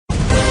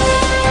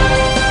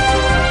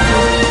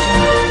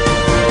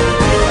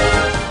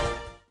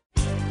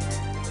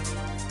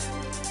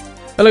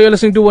Hello, you're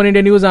listening to One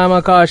India News. I'm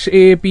Akash.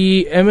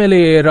 AAP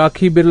MLA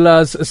Rakhi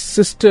Bidlan's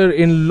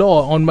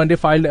sister-in-law on Monday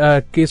filed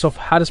a case of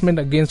harassment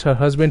against her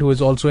husband, who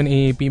is also an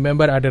AAP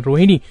member, at a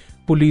Rohini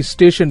police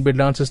station.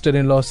 Bidlan's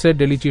sister-in-law said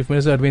Delhi Chief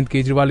Minister Arvind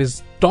Kejriwal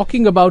is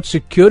talking about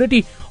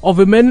security of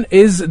women.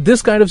 Is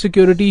this kind of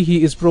security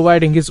he is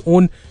providing? His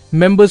own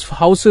members'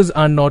 houses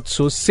are not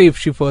so safe.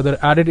 She further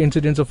added,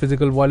 incidents of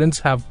physical violence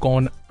have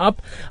gone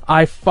up.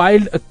 I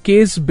filed a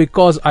case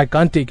because I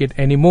can't take it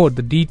anymore.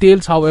 The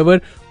details,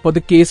 however, for the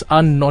case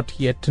are not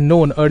yet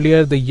known.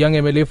 Earlier, the young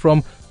MLA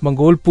from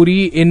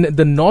Mangolpuri in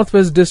the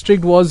Northwest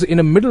District was in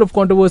the middle of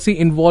controversy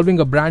involving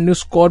a brand new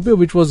Scorpio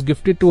which was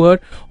gifted to her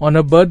on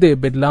her birthday.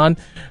 Bidlan,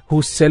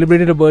 who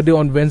celebrated her birthday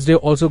on Wednesday,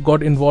 also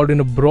got involved in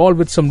a brawl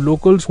with some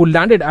locals who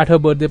landed at her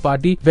birthday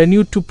party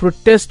venue to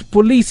protest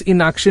police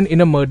inaction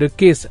in a murder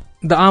case.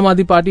 The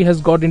Aadmi party has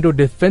got into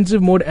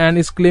defensive mode and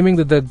is claiming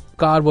that the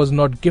car was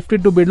not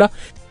gifted to Bidla.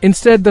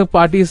 Instead, the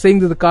party is saying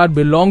that the car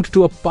belonged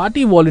to a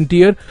party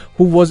volunteer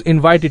who was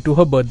invited to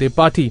her birthday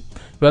party.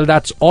 Well,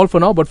 that's all for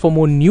now, but for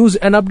more news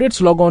and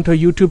updates, log on to our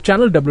YouTube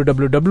channel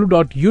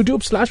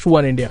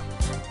www.youtube/oneindia.